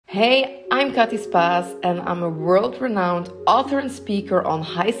Hey, I'm Kati Spaas, and I'm a world-renowned author and speaker on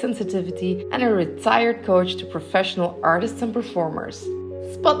high sensitivity and a retired coach to professional artists and performers.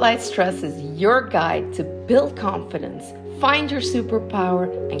 Spotlight Stress is your guide to build confidence, find your superpower,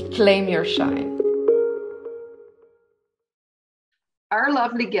 and claim your shine. Our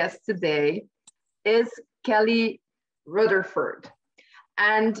lovely guest today is Kelly Rutherford.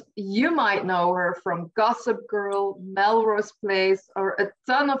 And you might know her from Gossip Girl, Melrose Place, or a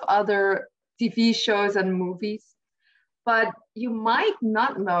ton of other TV shows and movies. But you might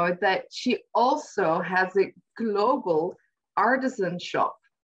not know that she also has a global artisan shop,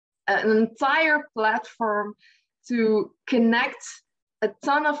 an entire platform to connect a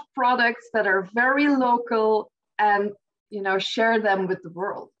ton of products that are very local and share them with the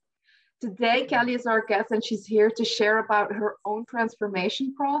world. Today, Kelly is our guest, and she's here to share about her own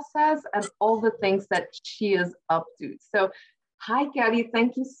transformation process and all the things that she is up to. So, hi, Kelly.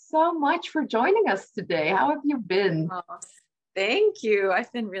 Thank you so much for joining us today. How have you been? Oh, thank you.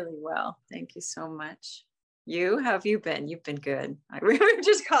 I've been really well. Thank you so much. How have you been? You've been good. We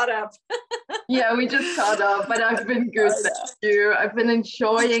just caught up. Yeah, we just caught up, but I've been good. Thank you. I've been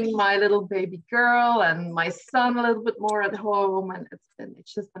enjoying my little baby girl and my son a little bit more at home, and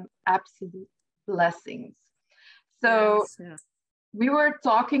it's just been absolute blessings. So yes. We were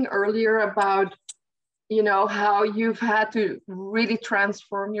talking earlier about how you've had to really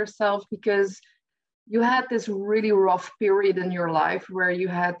transform yourself because you had this really rough period in your life where you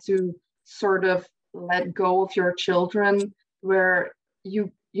had to sort of let go of your children, where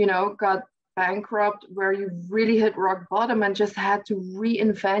you got bankrupt, where you really hit rock bottom and just had to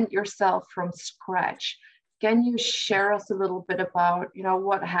reinvent yourself from scratch. Can you share us a little bit about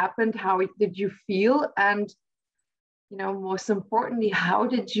what happened? How did you feel? And most importantly, how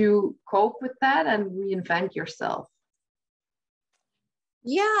did you cope with that and reinvent yourself?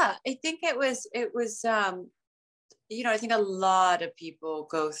 Yeah, I think it was I think a lot of people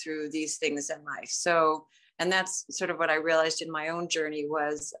go through these things in life. So, and that's sort of what I realized in my own journey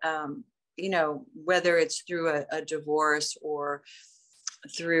was, whether it's through a divorce or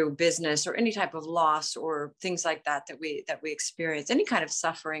through business or any type of loss or things like that we experience, any kind of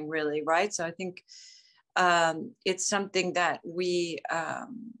suffering, really, right? So I think it's something that we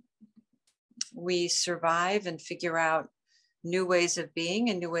survive and figure out new ways of being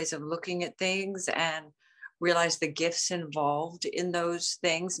and new ways of looking at things and realize the gifts involved in those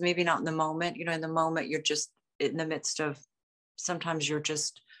things. Maybe not in the moment, in the moment you're just in the midst of, sometimes you're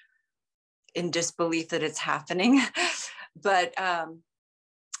just in disbelief that it's happening. But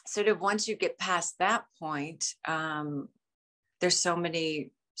sort of once you get past that point, there's so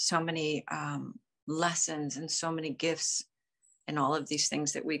many lessons and so many gifts and all of these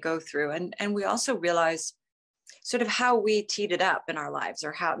things that we go through. And we also realize sort of how we teed it up in our lives,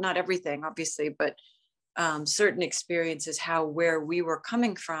 or how, not everything obviously, but certain experiences, where we were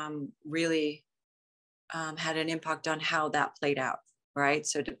coming from really had an impact on how that played out, right?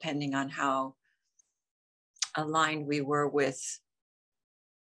 So depending on how aligned we were with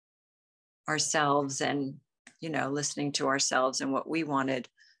ourselves and, listening to ourselves and what we wanted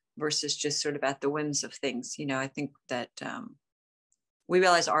versus just sort of at the whims of things, I think that we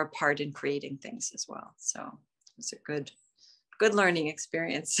realize our part in creating things as well. So it's a good learning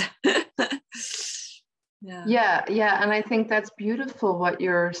experience. Yeah. And I think that's beautiful what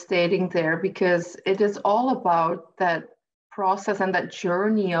you're stating there, because it is all about that process and that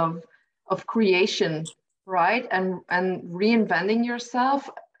journey of creation, right? And reinventing yourself.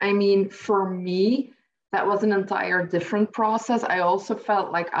 I mean, for me, that was an entire different process. I also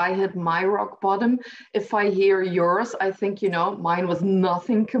felt like I hit my rock bottom. If I hear yours, I think, mine was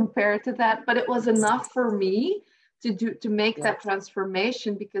nothing compared to that, but it was enough for me to make that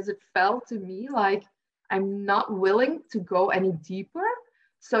transformation, because it felt to me like I'm not willing to go any deeper.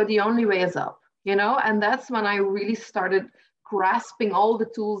 So the only way is up, and that's when I really started grasping all the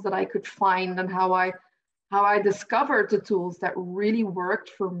tools that I could find, and how I discovered the tools that really worked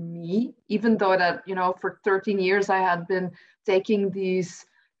for me, even though that, for 13 years I had been taking these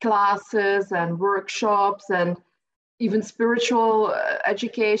classes and workshops and even spiritual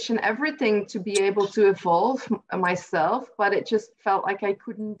education, everything to be able to evolve myself. But it just felt like I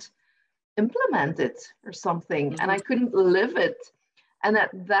couldn't implement it or something, and I couldn't live it. And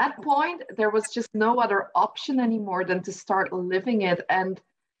at that point, there was just no other option anymore than to start living it. And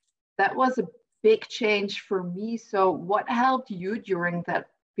that was a big change for me. So what helped you during that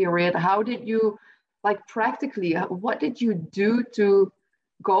period? How did you, like, practically, what did you do to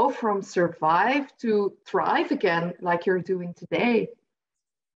go from survive to thrive again, like you're doing today?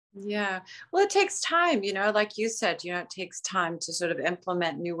 Yeah. Well, it takes time, like you said, it takes time to sort of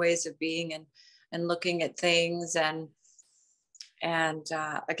implement new ways of being and looking at things. And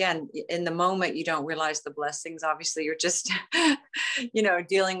again, in the moment, you don't realize the blessings. Obviously, you're just,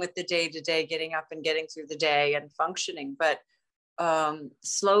 dealing with the day to day, getting up and getting through the day and functioning. But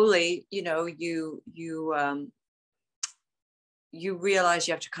slowly, you realize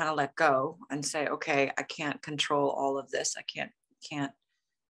you have to kind of let go and say, okay, I can't control all of this. I can't,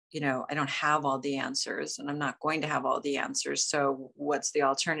 I don't have all the answers, and I'm not going to have all the answers. So what's the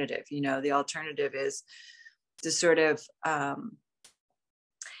alternative? The alternative is to sort of, I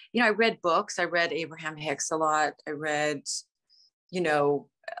read books. I read Abraham Hicks a lot. I read,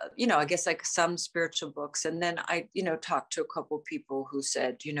 I guess like some spiritual books. And then I, talked to a couple of people who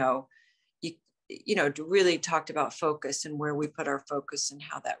said, really talked about focus and where we put our focus and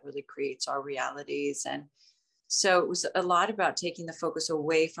how that really creates our realities. And so it was a lot about taking the focus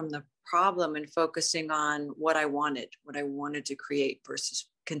away from the problem and focusing on what I wanted to create, versus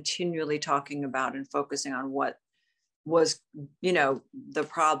continually talking about and focusing on what was, the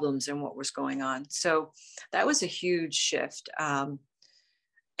problems and what was going on. So that was a huge shift,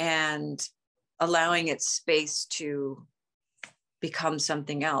 and allowing it space to become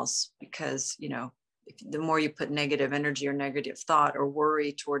something else, because, the more you put negative energy or negative thought or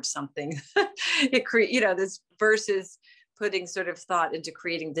worry towards something, it creates, this versus putting sort of thought into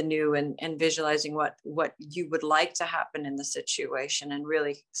creating the new and visualizing what you would like to happen in the situation, and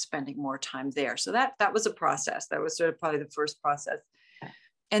really spending more time there. So that was a process. That was sort of probably the first process.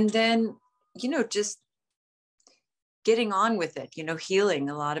 And then, just getting on with it, healing.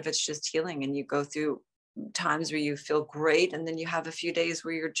 A lot of it's just healing, and you go through times where you feel great, and then you have a few days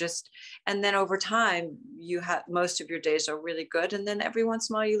where you're just, and then over time you have, most of your days are really good, and then every once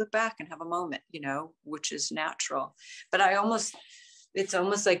in a while you look back and have a moment, which is natural. But it's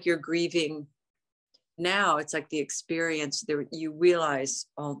almost like you're grieving now. It's like the experience there, you realize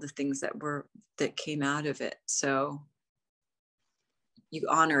all the things that came out of it, so you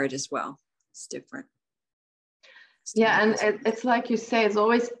honor it as well. It's different. Yeah, and it's like you say, it's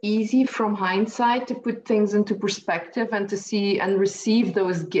always easy from hindsight to put things into perspective and to see and receive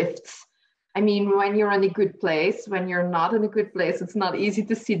those gifts. I mean, when you're in a good place, when you're not in a good place, it's not easy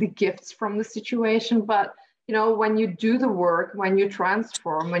to see the gifts from the situation. But, when you do the work, when you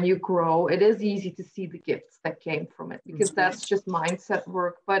transform, when you grow, it is easy to see the gifts that came from it, because that's just mindset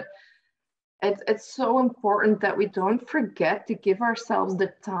work. But it's so important that we don't forget to give ourselves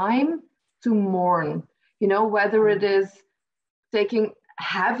the time to mourn. Whether it is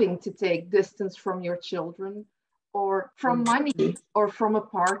having to take distance from your children, or from money, or from a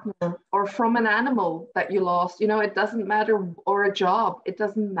partner, or from an animal that you lost, it doesn't matter, or a job, it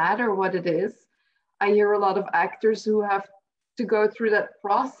doesn't matter what it is. I hear a lot of actors who have to go through that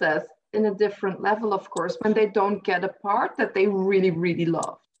process in a different level, of course, when they don't get a part that they really, really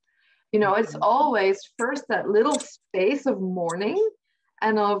love. It's always first that little space of mourning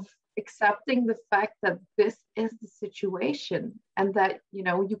and of accepting the fact that this is the situation, and that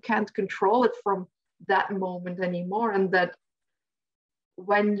you can't control it from that moment anymore, and that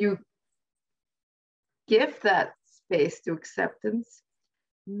when you give that space to acceptance,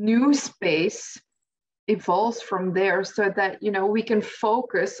 new space evolves from there, so that we can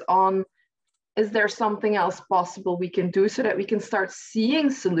focus on, is there something else possible we can do, so that we can start seeing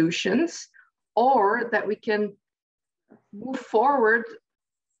solutions, or that we can move forward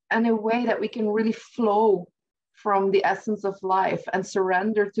in a way that we can really flow from the essence of life and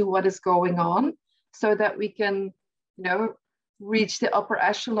surrender to what is going on, so that we can, reach the upper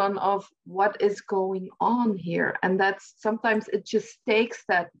echelon of what is going on here. And that's, sometimes it just takes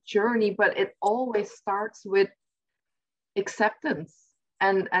that journey, but it always starts with acceptance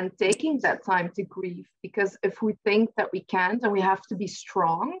and taking that time to grieve. Because if we think that we can't and we have to be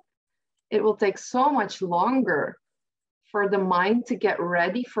strong, it will take so much longer for the mind to get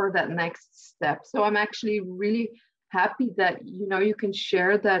ready for that next step. So I'm actually really happy that, you can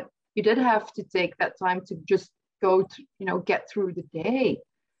share that you did have to take that time to just go to, get through the day,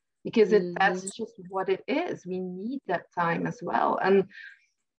 because that's just what it is. We need that time as well. And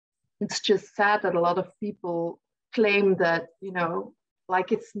it's just sad that a lot of people claim that,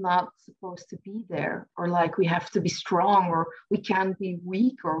 like it's not supposed to be there, or like we have to be strong, or we can't be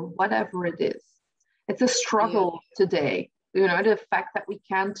weak, or whatever it is. It's a struggle today, the fact that we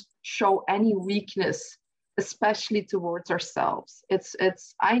can't show any weakness, especially towards ourselves.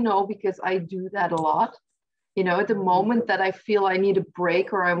 I know, because I do that a lot. At the moment that I feel I need a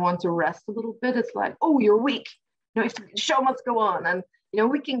break, or I want to rest a little bit, it's like, oh, you're weak. The show must go on. And,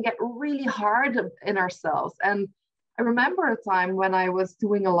 we can get really hard in ourselves. And I remember a time when I was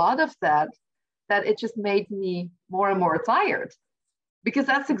doing a lot of that, that it just made me more and more tired, because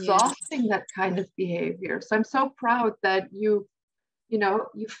that's Yeah. exhausting, that kind of behavior. So I'm so proud that you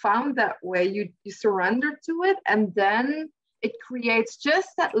found that way, you surrender to it, and then it creates just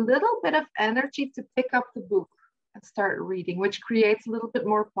that little bit of energy to pick up the book and start reading, which creates a little bit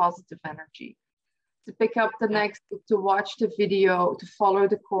more positive energy to pick up the next book, to watch the video, to follow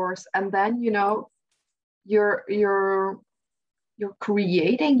the course. And then you're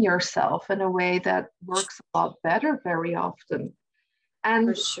creating yourself in a way that works a lot better very often. And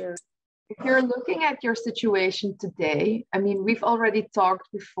For sure. if you're looking at your situation today, I mean, we've already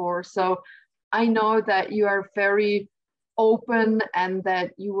talked before, so I know that you are very open and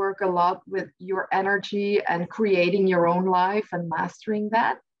that you work a lot with your energy and creating your own life and mastering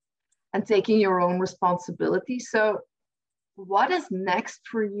that and taking your own responsibility. So what is next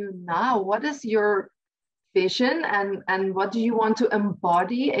for you now? What is your vision, and what do you want to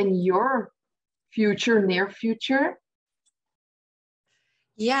embody in your future, near future?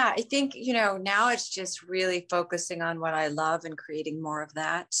 Yeah, I think, now it's just really focusing on what I love and creating more of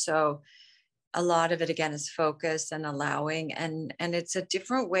that. So a lot of it again is focus and allowing, and it's a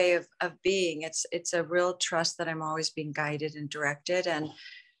different way of being. It's a real trust that I'm always being guided and directed,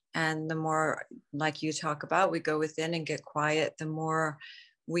 and the more, like you talk about, we go within and get quiet, the more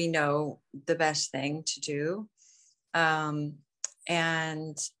we know the best thing to do. And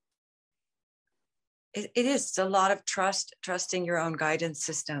it is a lot of trusting your own guidance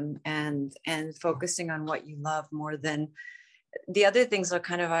system, and focusing on what you love more than the other things will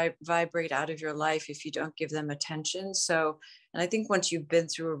kind of vibrate out of your life if you don't give them attention. So, and I think once you've been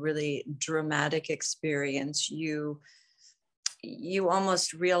through a really dramatic experience, you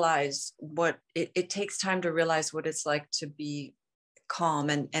almost realize what it takes time to realize what it's like to be calm,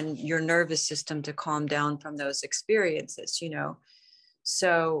 and your nervous system to calm down from those experiences,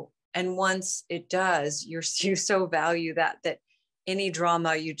 So, and once it does, you so value that any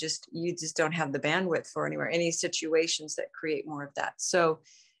drama you just don't have the bandwidth for anywhere, any situations that create more of that. So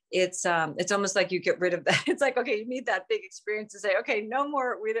it's almost like you get rid of that. It's like, okay, you need that big experience to say, okay, no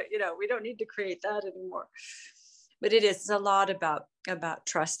more, we don't need to create that anymore. But it's a lot about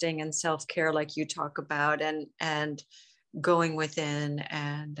trusting and self-care, like you talk about, and going within,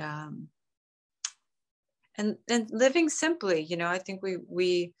 and living simply. I think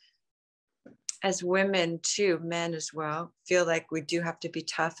we as women too, men as well, feel like we do have to be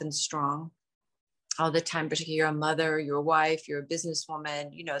tough and strong all the time, particularly you're a mother, you're a wife, you're a businesswoman,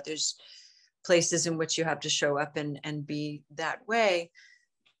 there's places in which you have to show up and be that way.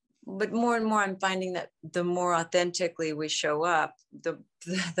 But more and more, I'm finding that the more authentically we show up, the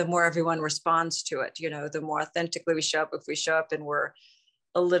more everyone responds to it. The more authentically we show up. If we show up and we're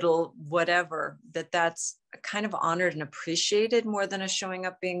a little whatever, that's kind of honored and appreciated more than us showing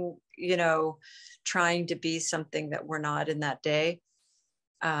up being, trying to be something that we're not in that day.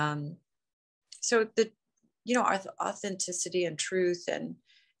 So our authenticity and truth,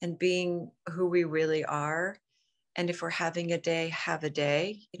 and being who we really are. And if we're having a day, have a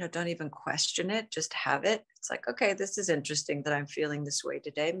day, don't even question it, just have it. It's like, okay, this is interesting that I'm feeling this way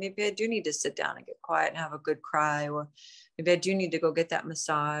today. Maybe I do need to sit down and get quiet and have a good cry, or maybe I do need to go get that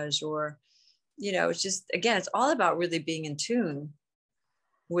massage, or, it's just, again, it's all about really being in tune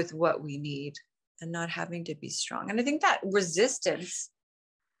with what we need and not having to be strong. And I think that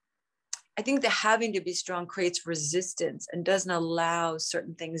the having to be strong creates resistance and doesn't allow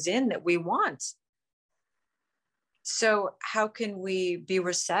certain things in that we want. So how can we be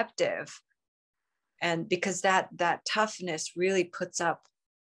receptive? And because that toughness really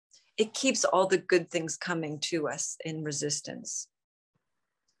it keeps all the good things coming to us in resistance.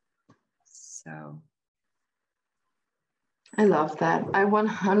 So I love that. I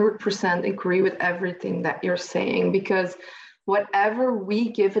 100% agree with everything that you're saying, because whatever we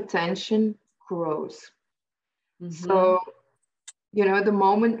give attention grows. Mm-hmm. So, the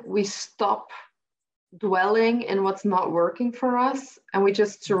moment we stop dwelling in what's not working for us and we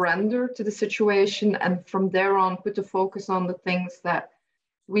just surrender to the situation, and from there on put the focus on the things that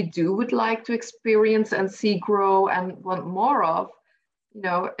we would like to experience and see grow and want more of,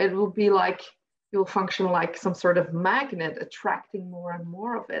 it will be like you'll function like some sort of magnet, attracting more and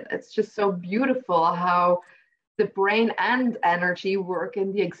more of it. It's just so beautiful how the brain and energy work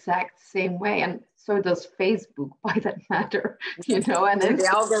in the exact same way. And so does Facebook, by that matter, and the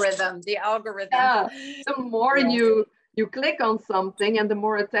algorithm. Yeah, the more you click on something and the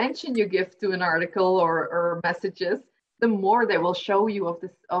more attention you give to an article or messages, the more they will show you of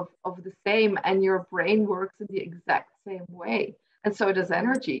the same, and your brain works in the exact same way. And so does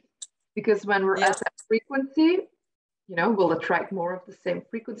energy, because when we're at that frequency, will attract more of the same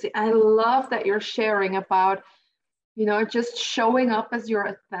frequency. I love that you're sharing about, just showing up as your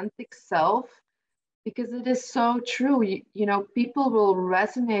authentic self, because it is so true. People will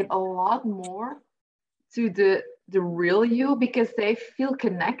resonate a lot more to the real you because they feel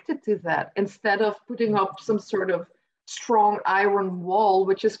connected to that, instead of putting up some sort of strong iron wall,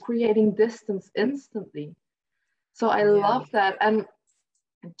 which is creating distance instantly. So I love that. And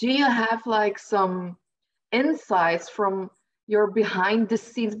do you have like some insights from your behind the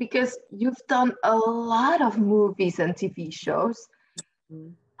scenes, because you've done a lot of movies and TV shows?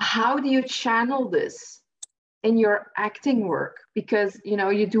 How do you channel this in your acting work? Because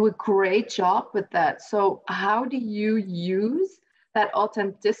you do a great job with that. So how do you use that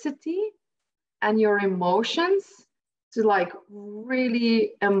authenticity and your emotions to like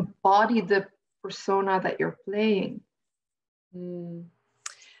really embody the persona that you're playing?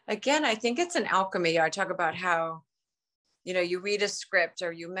 Again, I think it's an alchemy. I talk about how, you read a script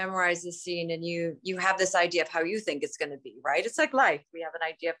or you memorize the scene and you have this idea of how you think it's going to be, right? It's like life. We have an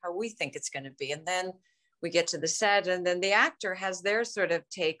idea of how we think it's going to be. And then we get to the set, and then the actor has their sort of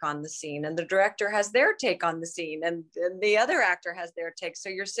take on the scene, and the director has their take on the scene, and the other actor has their take. So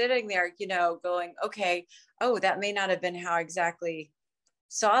you're sitting there, going, okay, oh, that may not have been how I exactly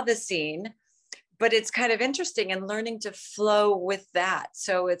saw the scene, but it's kind of interesting, and learning to flow with that.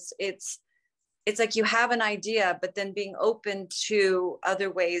 So it's like you have an idea, but then being open to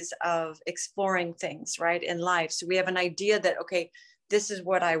other ways of exploring things, right, in life. So we have an idea that, okay, this is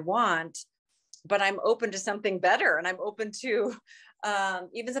what I want, but I'm open to something better, and I'm open to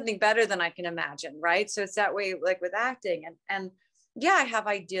even something better than I can imagine, right? So it's that way, like with acting, and yeah, I have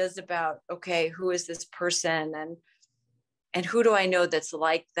ideas about, okay, who is this person, and who do I know that's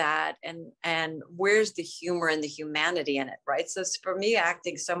like that, and where's the humor and the humanity in it, right? So for me,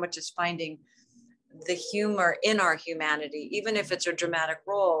 acting so much is finding the humor in our humanity, even if it's a dramatic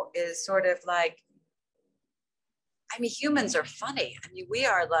role, is sort of like, humans are funny. We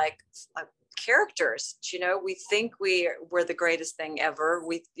are like characters, we think we're the greatest thing ever.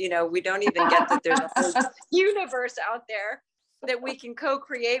 We don't even get that there's a whole universe out there that we can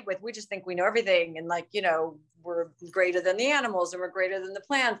co-create with. We just think we know everything, and we're greater than the animals, and we're greater than the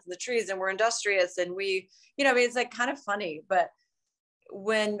plants and the trees, and we're industrious, and it's like kind of funny. But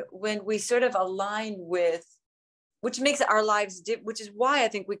when we sort of align with, which makes our lives which is why I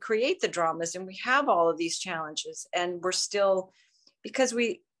think we create the dramas, and we have all of these challenges, and we're still, because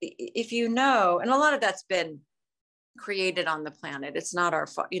if and a lot of that's been created on the planet. It's not our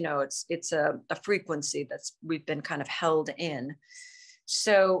fault, it's a frequency we've been kind of held in.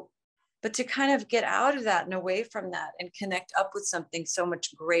 So, but to kind of get out of that and away from that and connect up with something so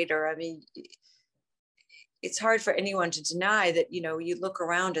much greater. It's hard for anyone to deny that, you look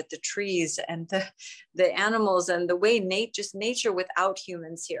around at the trees and the animals and the way nature without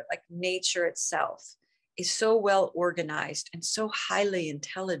humans here, like nature itself is so well organized and so highly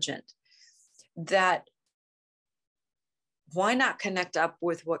intelligent that why not connect up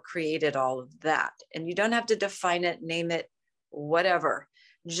with what created all of that? And you don't have to define it, name it, whatever.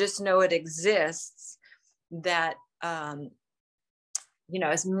 Just know it exists. That,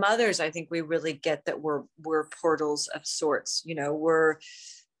 as mothers, I think we really get that we're portals of sorts.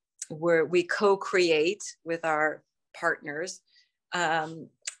 We co-create with our partners.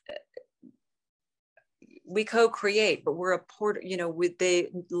 We co-create, but we're a portal.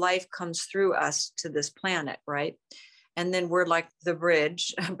 Life comes through us to this planet, right? And then we're like the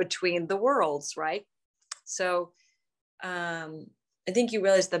bridge between the worlds, right? So I think you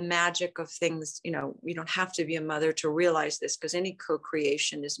realize the magic of things. You don't have to be a mother to realize this, because any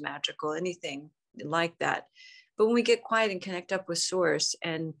co-creation is magical, anything like that. But when we get quiet and connect up with source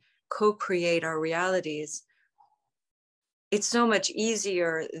and co-create our realities, it's so much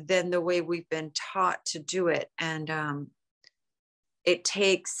easier than the way we've been taught to do it. And it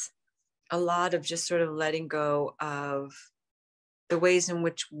takes a lot of just sort of letting go of the ways in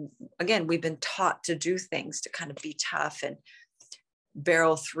which, again, we've been taught to do things, to kind of be tough and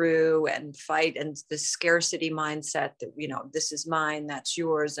barrel through and fight, and the scarcity mindset that, this is mine, that's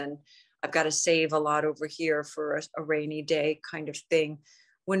yours, and I've got to save a lot over here for a rainy day kind of thing.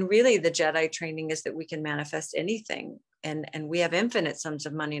 When really the Jedi training is that we can manifest anything, and we have infinite sums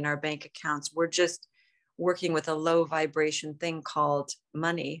of money in our bank accounts. We're just working with a low vibration thing called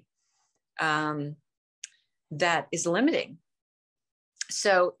money that is limiting.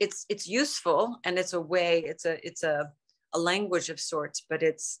 So it's useful, and it's a way, it's a language of sorts, but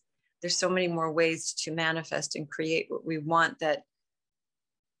there's so many more ways to manifest and create what we want, that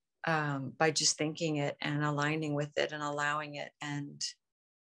by just thinking it and aligning with it and allowing it. And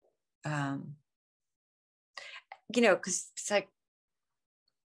you know, because it's like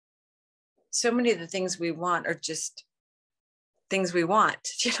so many of the things we want are just things we want.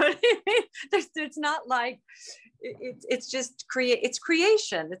 You know what I mean? There's not like, it's just it's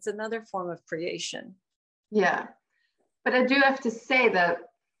creation. It's another form of creation. Yeah. But I do have to say that,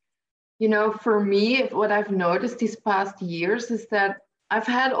 you know, for me, what I've noticed these past years is that I've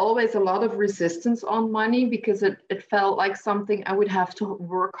had always a lot of resistance on money because it felt like something I would have to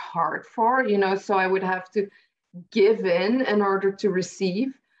work hard for, you know, so I would have to give in order to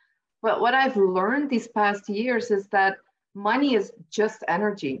receive. But what I've learned these past years is that money is just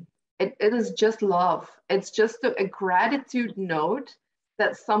energy. It is just love. It's just a gratitude note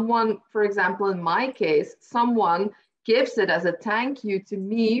that someone, for example, in my case, someone gives it as a thank you to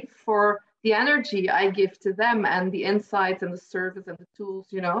me for the energy I give to them and the insights and the service and the tools,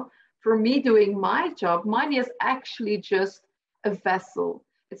 you know. For me doing my job, money is actually just a vessel.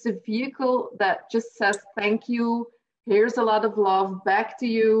 It's a vehicle that just says thank you. Here's a lot of love back to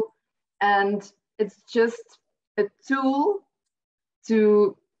you. And it's just a tool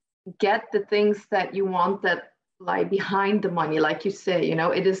to get the things that you want that lie behind the money. Like you say, you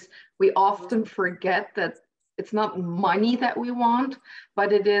know, it is, we often forget that it's not money that we want,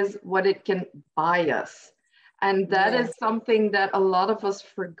 but it is what it can buy us. And that is something that a lot of us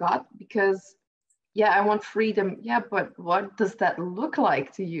forgot because, yeah, I want freedom. Yeah, but what does that look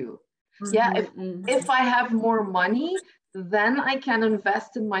like to you? Yeah, if I have more money, then I can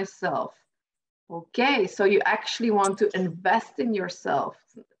invest in myself. Okay, so you actually want to invest in yourself.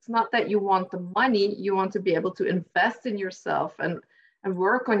 It's not that you want the money, you want to be able to invest in yourself and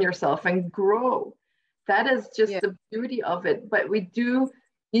work on yourself and grow. That is just the beauty of it. But we do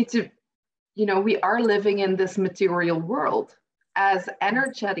need to, you know, we are living in this material world as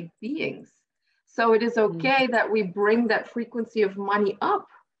energetic beings. So it is okay that we bring that frequency of money up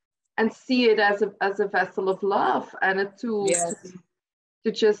and see it as a vessel of love and a tool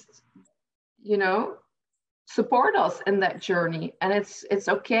to just, you know, support us in that journey. And it's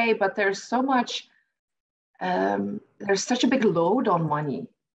okay, but there's so much, there's such a big load on money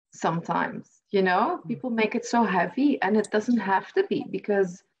sometimes, you know, people make it so heavy and it doesn't have to be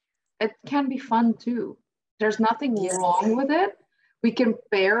because it can be fun too. There's nothing wrong with it. We can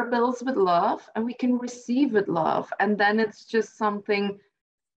pay our bills with love and we can receive with love. And then it's just something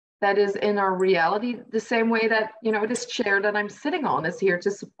that is in our reality, the same way that, you know, this chair that I'm sitting on is here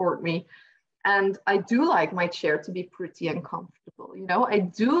to support me. And I do like my chair to be pretty and comfortable. You know, I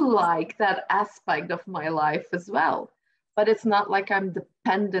do like that aspect of my life as well. But it's not like I'm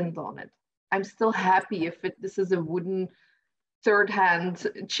dependent on it. I'm still happy if this is a wooden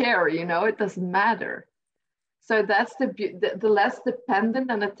third-hand chair, you know, it doesn't matter. So that's the less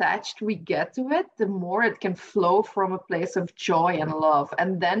dependent and attached we get to it, the more it can flow from a place of joy and love.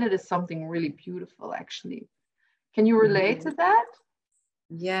 And then it is something really beautiful, actually. Can you relate to that?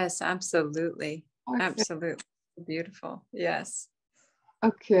 Yes, absolutely. Okay. Absolutely. Beautiful. Yes.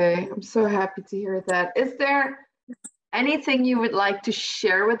 Okay, I'm so happy to hear that. Is there anything you would like to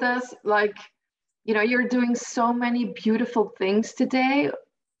share with us? Like, you know, you're doing so many beautiful things today.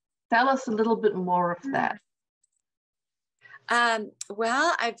 Tell us a little bit more of that.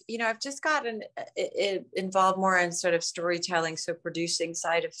 Well, I've just gotten involved more in sort of storytelling, so producing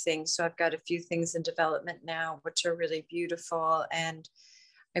side of things. So I've got a few things in development now, which are really beautiful. And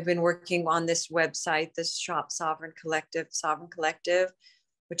I've been working on this website, this shop, Sovereign Collective,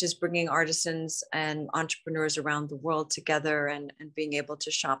 which is bringing artisans and entrepreneurs around the world together and being able to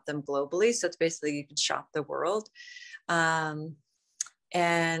shop them globally. So it's basically you can shop the world.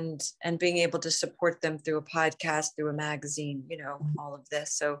 And being able to support them through a podcast, through a magazine, you know, all of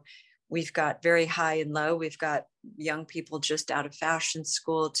this. So we've got very high and low. We've got young people just out of fashion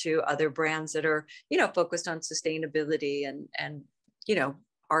school to other brands that are, you know, focused on sustainability and you know,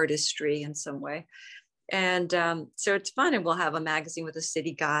 artistry in some way. And so it's fun. And we'll have a magazine with a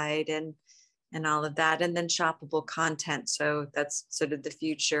city guide and all of that, and then shoppable content. So that's sort of the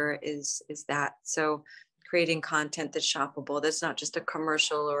future is that. So creating content that's shoppable, that's not just a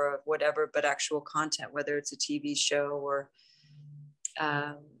commercial or whatever, but actual content, whether it's a TV show or,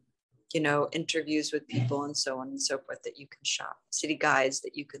 you know, interviews with people and so on and so forth that you can shop, city guides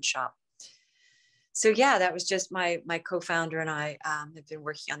that you can shop. So yeah, that was just my co-founder and I have been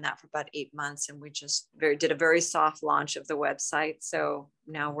working on that for about 8 months, and we just did a very soft launch of the website. So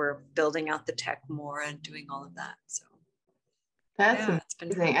now we're building out the tech more and doing all of that. So that's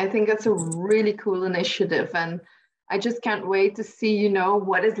amazing. I think that's a really cool initiative, and I just can't wait to see, you know,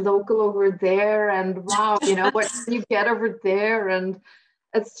 what is local over there, and wow, you know, what can you get over there, and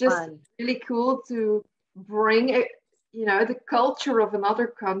it's just really cool to bring it, you know, the culture of another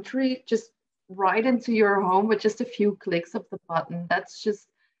country just right into your home with just a few clicks of the button. That's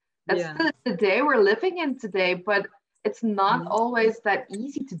Yeah. the day we're living in today, but it's not Mhm. always that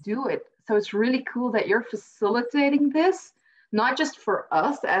easy to do it. So it's really cool that you're facilitating this, not just for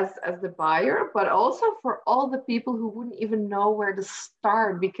us as the buyer, but also for all the people who wouldn't even know where to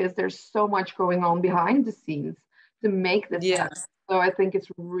start because there's so much going on behind the scenes to make this Yeah. happen. So I think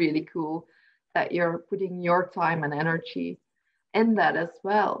it's really cool that you're putting your time and energy in that as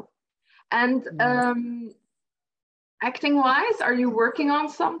well. And Yeah. acting wise, are you working on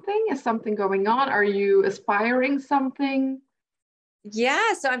something? Is something going on? Are you aspiring something?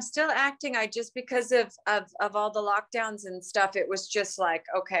 Yeah, so I'm still acting. I just because of all the lockdowns and stuff, it was just like,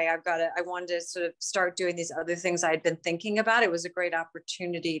 okay, I wanted to sort of start doing these other things I'd been thinking about. It was a great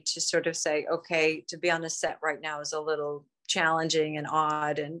opportunity to sort of say, okay, to be on the set right now is a little challenging and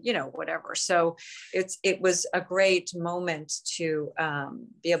odd and whatever. So it was a great moment to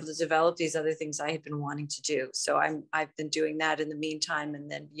be able to develop these other things I had been wanting to do. So I've been doing that in the meantime.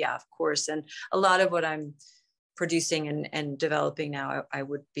 And then, yeah, of course. And a lot of what I'm producing and developing now, I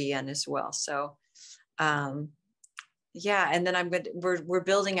would be in as well. So, yeah. And then we're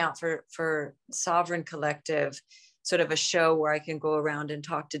building out for Sovereign Collective, sort of a show where I can go around and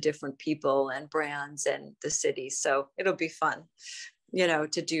talk to different people and brands and the city. So it'll be fun, to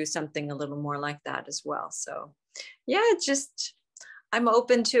do something a little more like that as well. So, yeah, I'm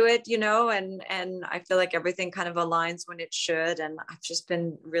open to it, and I feel like everything kind of aligns when it should. And I've just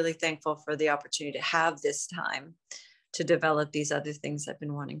been really thankful for the opportunity to have this time to develop these other things I've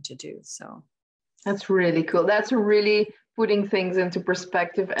been wanting to do. So That's really cool. That's really putting things into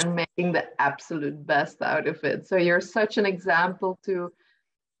perspective and making the absolute best out of it. So you're such an example to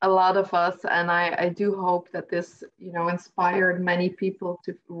a lot of us, and I do hope that this inspired many people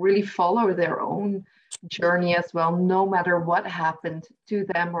to really follow their own journey as well, no matter what happened to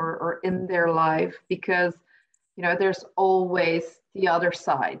them or in their life, because there's always the other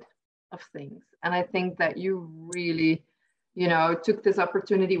side of things. And I think that you really took this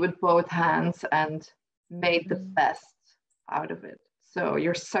opportunity with both hands and made the best out of it. So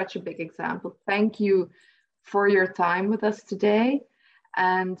you're such a big example. Thank you for your time with us today.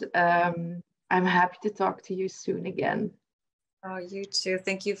 And I'm happy to talk to you soon again. Oh, you too.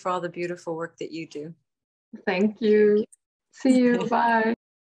 Thank you for all the beautiful work that you do. Thank you. See you. Bye.